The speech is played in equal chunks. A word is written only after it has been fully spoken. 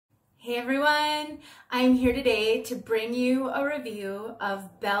Hey everyone, I'm here today to bring you a review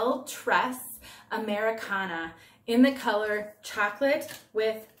of Belle Tress Americana in the color chocolate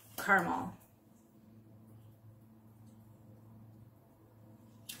with caramel.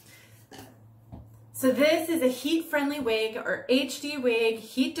 So this is a heat-friendly wig or HD wig,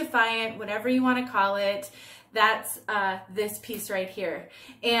 heat defiant, whatever you want to call it. That's this piece right here.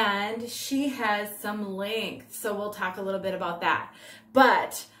 And she has some length, so we'll talk a little bit about that.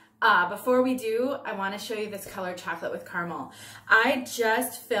 But before we do, I want to show you this color chocolate with caramel. I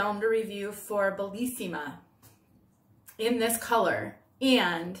just filmed a review for Bellissima in this color,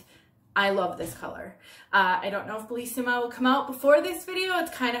 and I love this color. I don't know if Bellissima will come out before this video. It's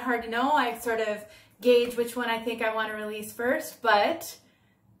kind of hard to know. I sort of gauge which one I think I want to release first, but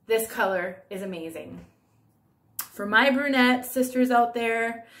this color is amazing. For my brunette sisters out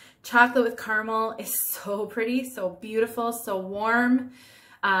there, chocolate with caramel is so pretty, so beautiful, so warm.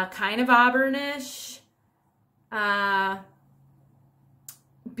 Kind of auburnish,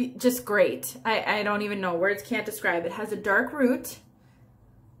 just great. I don't even know, words can't describe. It has a dark root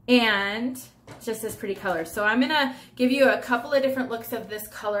and just this pretty color. So I'm gonna give you a couple of different looks of this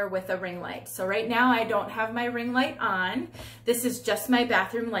color with a ring light. So right now I don't have my ring light on. This is just my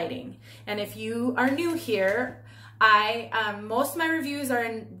bathroom lighting. And if you are new here, most of my reviews are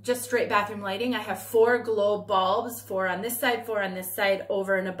in just straight bathroom lighting. I have 4 globe bulbs, 4 on this side, 4 on this side,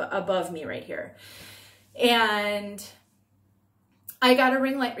 over and above me right here. And I got a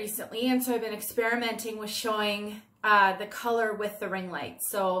ring light recently, and so I've been experimenting with showing the color with the ring light.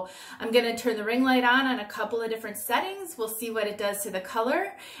 So I'm gonna turn the ring light on a couple of different settings. We'll see what it does to the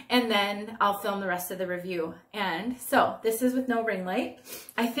color, and then I'll film the rest of the review. And so this is with no ring light.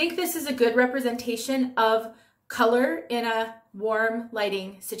 I think this is a good representation of color in a warm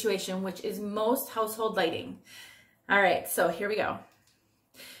lighting situation, which is most household lighting. All right, so here we go.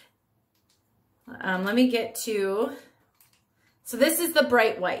 Let me get to, so this is the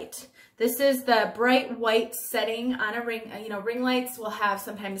bright white. This is the bright white setting on a ring. You know, ring lights will have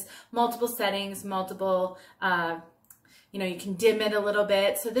sometimes multiple settings, multiple, you know, you can dim it a little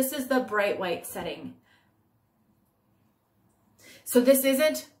bit. So this is the bright white setting. So this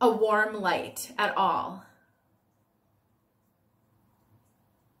isn't a warm light at all.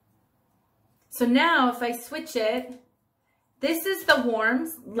 So now if I switch it, this is the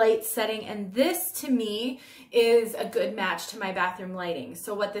warm light setting, and this to me is a good match to my bathroom lighting.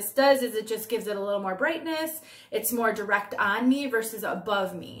 So what this does is it just gives it a little more brightness. It's more direct on me versus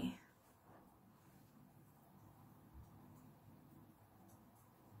above me.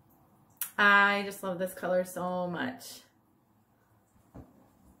 I just love this color so much.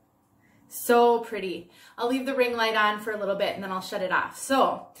 So pretty. I'll leave the ring light on for a little bit and then I'll shut it off.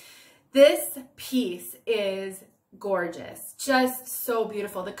 So this piece is gorgeous, just so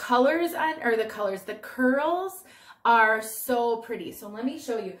beautiful. The colors the curls are so pretty. So let me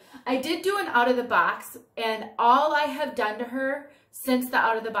show you. I did do an out of the box, and all I have done to her since the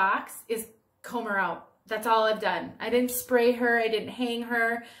out of the box is comb her out. That's all I've done. I didn't spray her, I didn't hang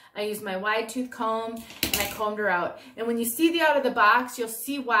her. I used my wide tooth comb and I combed her out. And when you see the out of the box, you'll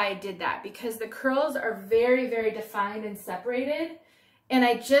see why I did that, because the curls are very, very defined and separated. And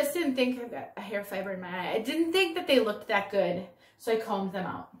I just didn't think, I've got a hair fiber in my eye, I didn't think that they looked that good, so I combed them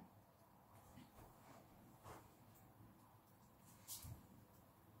out.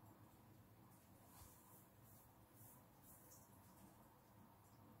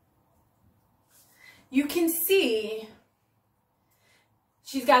 You can see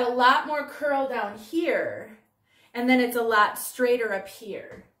she's got a lot more curl down here, and then it's a lot straighter up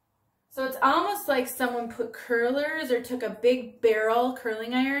here. So it's almost like someone put curlers or took a big barrel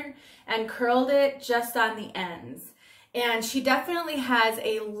curling iron and curled it just on the ends. And she definitely has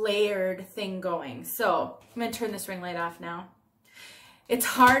a layered thing going. So I'm gonna turn this ring light off now. It's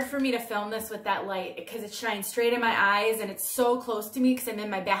hard for me to film this with that light because it shines straight in my eyes and it's so close to me because I'm in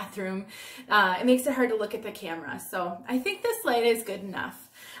my bathroom. It makes it hard to look at the camera. So I think this light is good enough.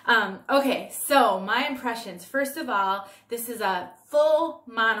 Okay, so my impressions. First of all, this is a full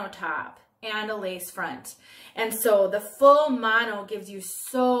mono top and a lace front. And so the full mono gives you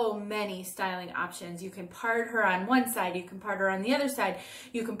so many styling options. You can part her on one side, you can part her on the other side,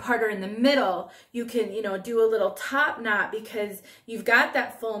 you can part her in the middle, you can, you know, do a little top knot because you've got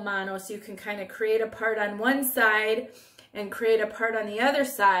that full mono, so you can kind of create a part on one side and create a part on the other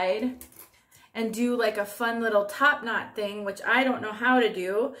side and do like a fun little top knot thing, which I don't know how to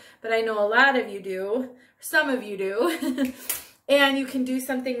do, but I know a lot of you do, some of you do. And you can do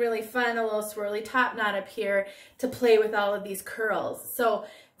something really fun, a little swirly top knot up here to play with all of these curls. So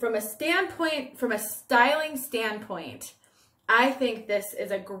from a standpoint, from a styling standpoint, I think this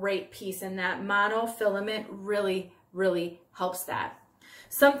is a great piece, and that monofilament really, really helps that.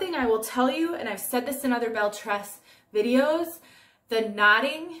 Something I will tell you, and I've said this in other Belle Tress videos, the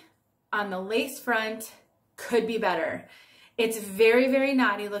knotting on the lace front could be better. It's very, very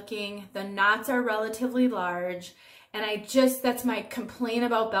knotty looking. The knots are relatively large. And that's my complaint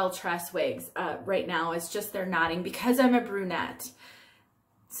about Belle Tress wigs right now, is just their knotting, because I'm a brunette.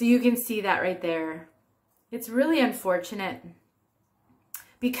 So you can see that right there. It's really unfortunate,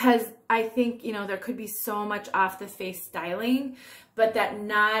 because I think, you know, there could be so much off the face styling, but that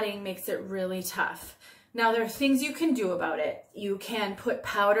knotting makes it really tough. Now, there are things you can do about it. You can put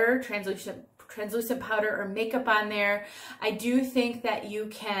powder, translucent powder or makeup on there. I do think that you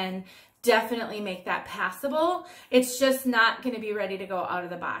can definitely make that passable. It's just not going to be ready to go out of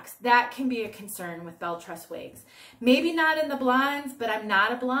the box. That can be a concern with Belle Tress wigs. Maybe not in the blondes, but I'm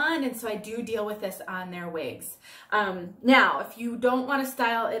not a blonde, and so I do deal with this on their wigs. Now, if you don't want to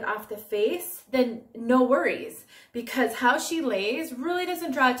style it off the face, then no worries, because how she lays really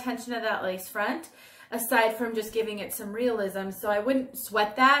doesn't draw attention to that lace front, aside from just giving it some realism. So I wouldn't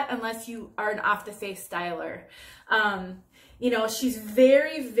sweat that unless you are an off the face styler. You know, she's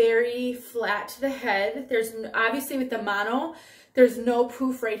very, very flat to the head. There's obviously, with the mono, there's no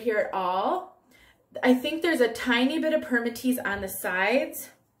poof right here at all. I think there's a tiny bit of permatease on the sides,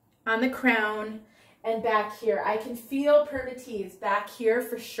 on the crown, and back here. I can feel permatease back here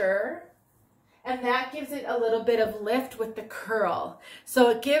for sure. And that gives it a little bit of lift with the curl.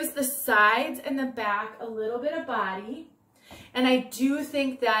 So it gives the sides and the back a little bit of body. And I do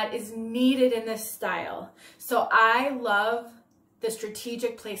think that is needed in this style. So I love the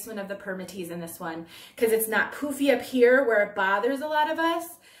strategic placement of the permatease in this one, because it's not poofy up here where it bothers a lot of us,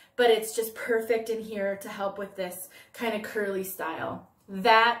 but it's just perfect in here to help with this kind of curly style.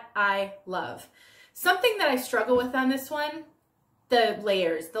 That I love. Something that I struggle with on this one, the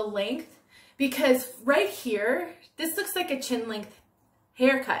layers, the length, because right here, this looks like a chin length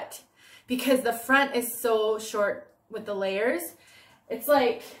haircut, because the front is so short with the layers. It's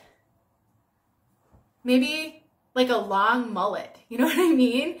like maybe like a long mullet, you know what I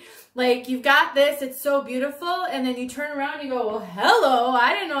mean? Like, you've got this, it's so beautiful, and then you turn around and you go, well, hello,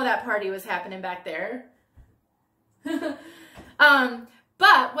 I didn't know that party was happening back there.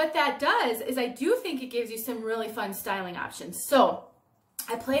 But what that does is I do think it gives you some really fun styling options. So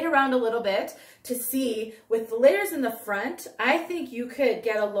I played around a little bit to see, with the layers in the front, I think you could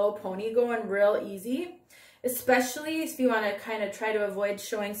get a low pony going real easy, especially if you want to kind of try to avoid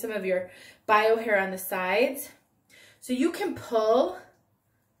showing some of your bio hair on the sides. So you can pull,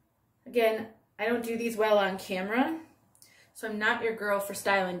 again, I don't do these well on camera, so I'm not your girl for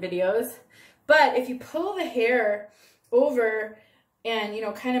styling videos, but if you pull the hair over and, you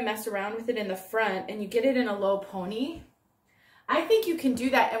know, kind of mess around with it in the front and you get it in a low pony, I think you can do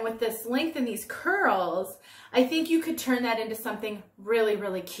that. And with this length and these curls, I think you could turn that into something really,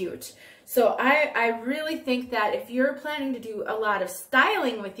 really cute. So I really think that if you're planning to do a lot of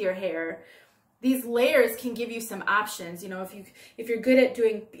styling with your hair, these layers can give you some options. You know, if you're good at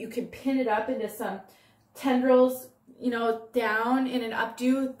doing, you can pin it up into some tendrils, you know, down in an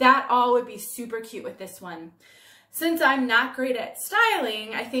updo. That all would be super cute with this one. Since I'm not great at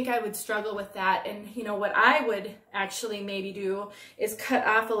styling, I think I would struggle with that. And, you know, what I would actually maybe do is cut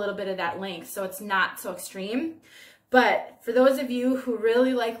off a little bit of that length so it's not so extreme. But for those of you who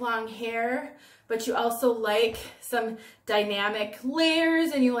really like long hair, but you also like some dynamic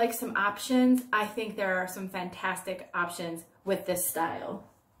layers and you like some options, I think there are some fantastic options with this style.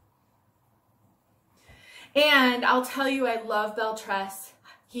 And I'll tell you, I love Belle Tress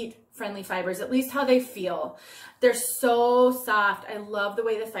heat-friendly fibers, at least how they feel. They're so soft. I love the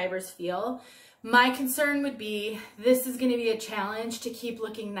way the fibers feel. My concern would be, this is going to be a challenge to keep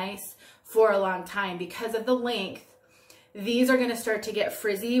looking nice for a long time because of the length. These are going to start to get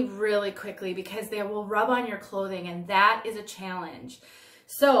frizzy really quickly because they will rub on your clothing, and that is a challenge.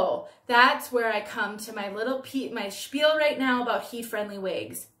 So that's where I come to my spiel right now about heat-friendly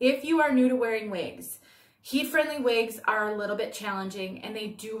wigs. If you are new to wearing wigs, heat-friendly wigs are a little bit challenging, and they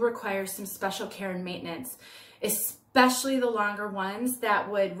do require some special care and maintenance, especially the longer ones that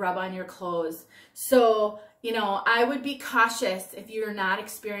would rub on your clothes. So, you know, I would be cautious if you're not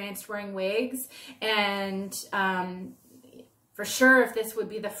experienced wearing wigs, and for sure, if this would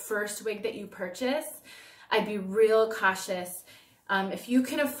be the first wig that you purchase, I'd be real cautious. If you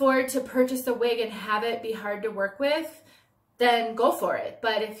can afford to purchase a wig and have it be hard to work with, then go for it.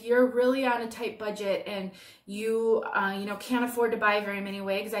 But if you're really on a tight budget and you know, can't afford to buy very many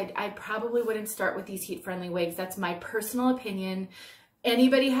wigs, I probably wouldn't start with these heat-friendly wigs. That's my personal opinion.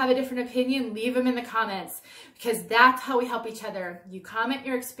 Anybody have a different opinion? Leave them in the comments, because that's how we help each other. You comment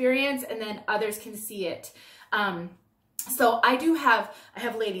your experience and then others can see it. So I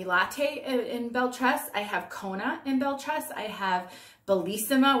have Lady Latte in Belle Tress. I have Kona in Belle Tress. I have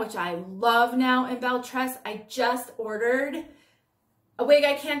Bellissima, which I love now in Belle Tress. I just ordered a wig,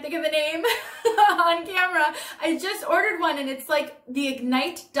 I can't think of the name on camera. I just ordered one and it's like the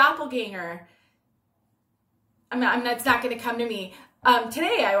Ignite Doppelganger. It's not gonna come to me.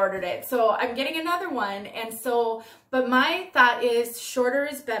 Today I ordered it, so I'm getting another one. And so, but my thought is shorter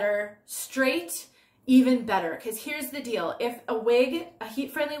is better, straight even better. Because here's the deal. If a wig, a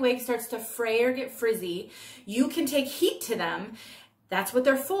heat-friendly wig starts to fray or get frizzy, you can take heat to them. That's what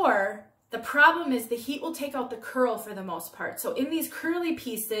they're for. The problem is the heat will take out the curl for the most part. So in these curly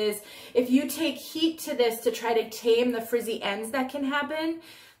pieces, if you take heat to this to try to tame the frizzy ends that can happen,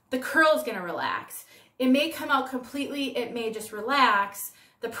 the curl is gonna relax. It may come out completely, it may just relax.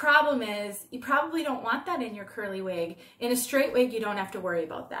 The problem is you probably don't want that in your curly wig. In a straight wig, you don't have to worry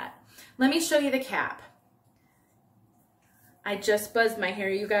about that. Let me show you the cap. I just buzzed my hair,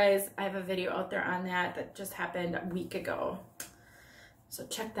 you guys. I have a video out there on that just happened a week ago. So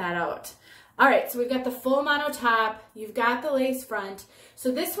check that out. All right, so we've got the full mono top. You've got the lace front.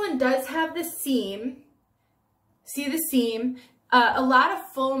 So this one does have the seam. See the seam? A lot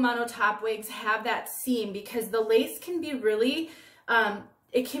of full mono top wigs have that seam because the lace can be really,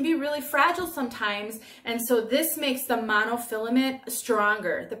 it can be really fragile sometimes. And so this makes the monofilament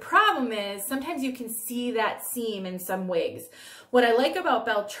stronger. The problem is sometimes you can see that seam in some wigs. What I like about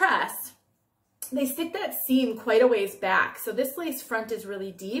Belle Tress, they stick that seam quite a ways back. So this lace front is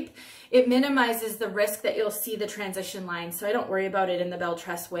really deep. It minimizes the risk that you'll see the transition line. So I don't worry about it in the Belle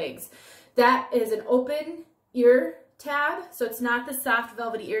Tress wigs. That is an open ear tab. So it's not the soft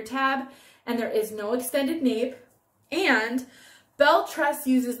velvety ear tab, and there is no extended nape. And Belle Tress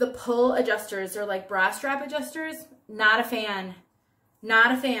uses the pull adjusters. They're like bra strap adjusters. Not a fan.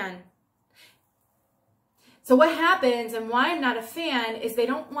 Not a fan. So what happens, and why I'm not a fan, is they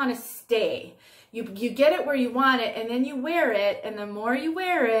don't want to stay. You get it where you want it, and then you wear it, and the more you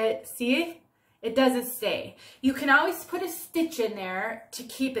wear it, see, it doesn't stay. You can always put a stitch in there to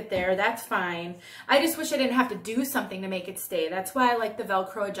keep it there. That's fine. I just wish I didn't have to do something to make it stay. That's why I like the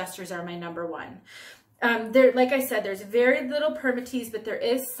Velcro adjusters are my #1. Like I said, there's very little permatease, but there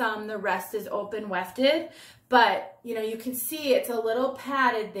is some. The rest is open wefted. But, you know, you can see it's a little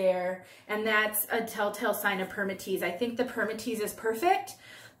padded there, and that's a telltale sign of permatease. I think the permatease is perfect,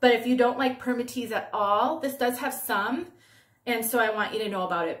 but if you don't like permatease at all, this does have some, and so I want you to know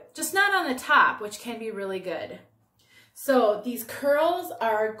about it. Just not on the top, which can be really good. So these curls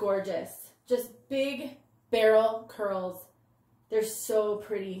are gorgeous. Just big barrel curls. They're so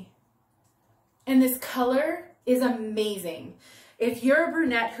pretty. And this color is amazing. If you're a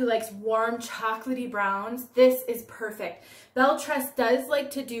brunette who likes warm chocolatey browns, this is perfect. Belle Tress does like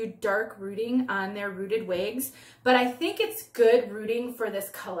to do dark rooting on their rooted wigs, but I think it's good rooting for this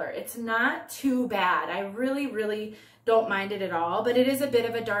color. It's not too bad. I really, really don't mind it at all, but it is a bit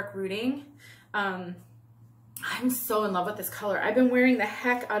of a dark rooting. I'm so in love with this color. I've been wearing the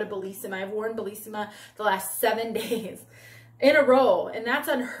heck out of Bellissima. I've worn Bellissima the last 7 days in a row, and that's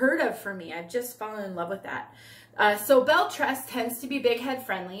unheard of for me. I've just fallen in love with that. So Belle Tress tends to be big head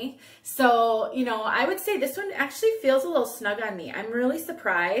friendly. So, you know, I would say this one actually feels a little snug on me. I'm really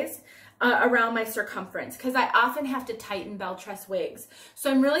surprised around my circumference because I often have to tighten Belle Tress wigs. So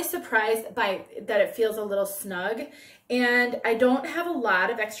I'm really surprised by that it feels a little snug, and I don't have a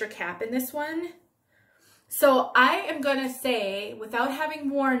lot of extra cap in this one. So I am gonna say, without having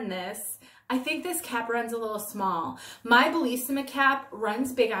worn this, I think this cap runs a little small. My Bellissima cap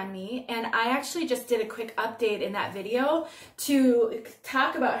runs big on me, and I actually just did a quick update in that video to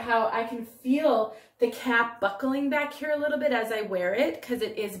talk about how I can feel the cap buckling back here a little bit as I wear it because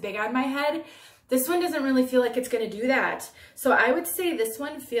it is big on my head. This one doesn't really feel like it's gonna do that. So I would say this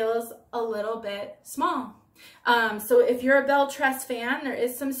one feels a little bit small. So if you're a Belle Tress fan, there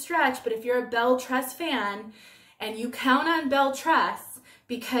is some stretch, but if you're a Belle Tress fan and you count on Belle Tress,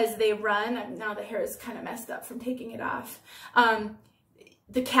 because they run, now the hair is kind of messed up from taking it off.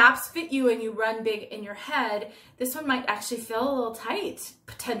 The caps fit you and you run big in your head. This one might actually feel a little tight,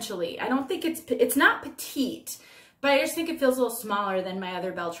 potentially. I don't think it's not petite, but I just think it feels a little smaller than my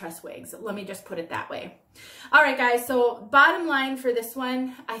other Belle Tress wigs. Let me just put it that way. All right, guys, so bottom line for this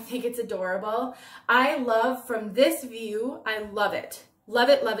one, I think it's adorable. I love, from this view, I love it. Love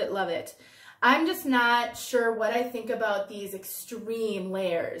it, love it, love it. I'm just not sure what I think about these extreme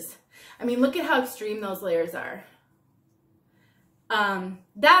layers. I mean, look at how extreme those layers are.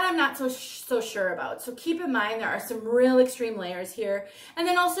 That I'm not so sure about. So keep in mind there are some real extreme layers here. And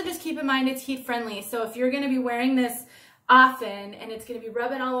then also just keep in mind it's heat friendly. So if you're going to be wearing this often and it's going to be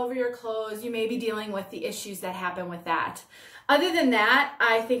rubbing all over your clothes, you may be dealing with the issues that happen with that. Other than that,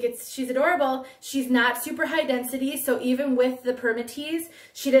 I think she's adorable. She's not super high density, so even with the permatease,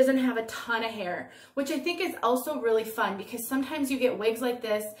 she doesn't have a ton of hair, which I think is also really fun because sometimes you get wigs like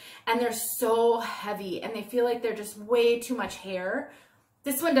this and they're so heavy and they feel like they're just way too much hair.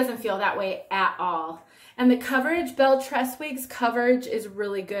 This one doesn't feel that way at all. And the coverage, Belle Tress wigs coverage is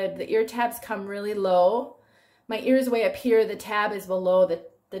really good. The ear tabs come really low. My ear is way up here. The tab is below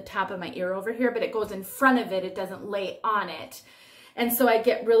the top of my ear over here, but it goes in front of it. It doesn't lay on it. And so I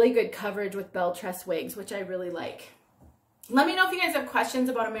get really good coverage with Belle Tress wigs, which I really like. Let me know if you guys have questions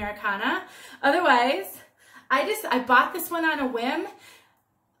about Americana. Otherwise, I bought this one on a whim.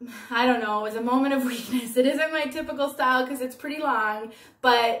 I don't know, it was a moment of weakness. It isn't my typical style because it's pretty long,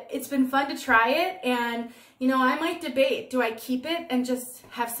 but it's been fun to try it. And, you know, I might debate, do I keep it and just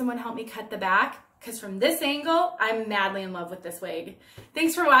have someone help me cut the back? Because from this angle, I'm madly in love with this wig.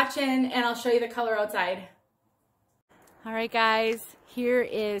 Thanks for watching, and I'll show you the color outside. All right, guys, here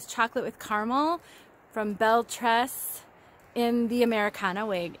is Chocolate with Caramel from Belle Tress in the Americana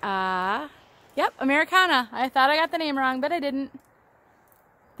wig. Yep, Americana. I thought I got the name wrong, but I didn't.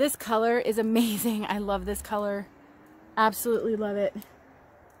 This color is amazing. I love this color. Absolutely love it.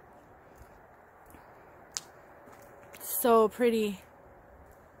 So pretty.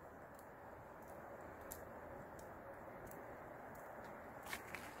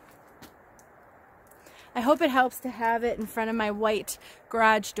 I hope it helps to have it in front of my white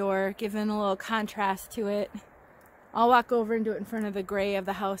garage door, giving a little contrast to it. I'll walk over and do it in front of the gray of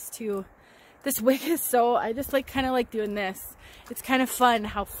the house too. This wig is so, I just kind of like doing this. It's kind of fun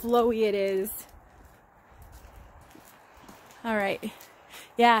how flowy it is. All right.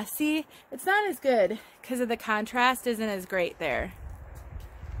 Yeah, see, it's not as good because of the contrast isn't as great there.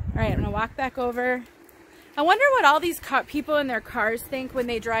 All right, I'm gonna walk back over. I wonder what all these people in their cars think when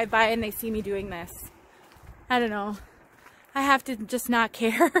they drive by and they see me doing this. I don't know. I have to just not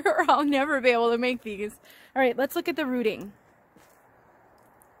care or I'll never be able to make these. All right, let's look at the rooting.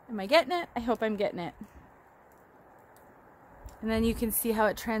 Am I getting it? I hope I'm getting it. And then you can see how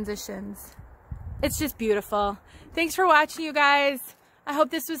it transitions. It's just beautiful. Thanks for watching, you guys. I hope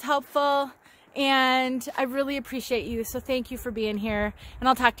this was helpful and I really appreciate you. So thank you for being here and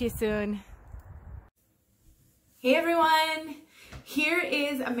I'll talk to you soon. Hey everyone, here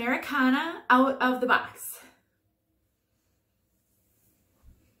is Americana out of the box.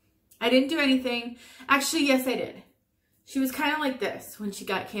 I didn't do anything. Actually, yes, I did. She was kind of like this when she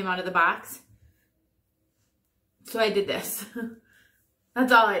came out of the box. So I did this.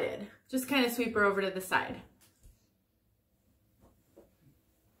 That's all I did. Just kind of sweep her over to the side.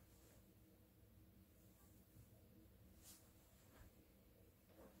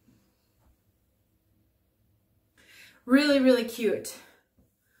 Really, really cute.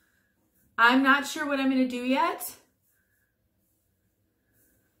 I'm not sure what I'm going to do yet.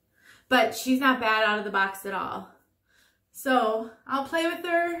 But she's not bad out of the box at all. So I'll play with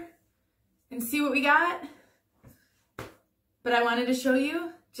her and see what we got. But I wanted to show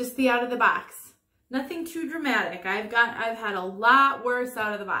you just the out of the box. Nothing too dramatic. I've had a lot worse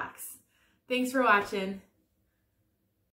out of the box. Thanks for watching.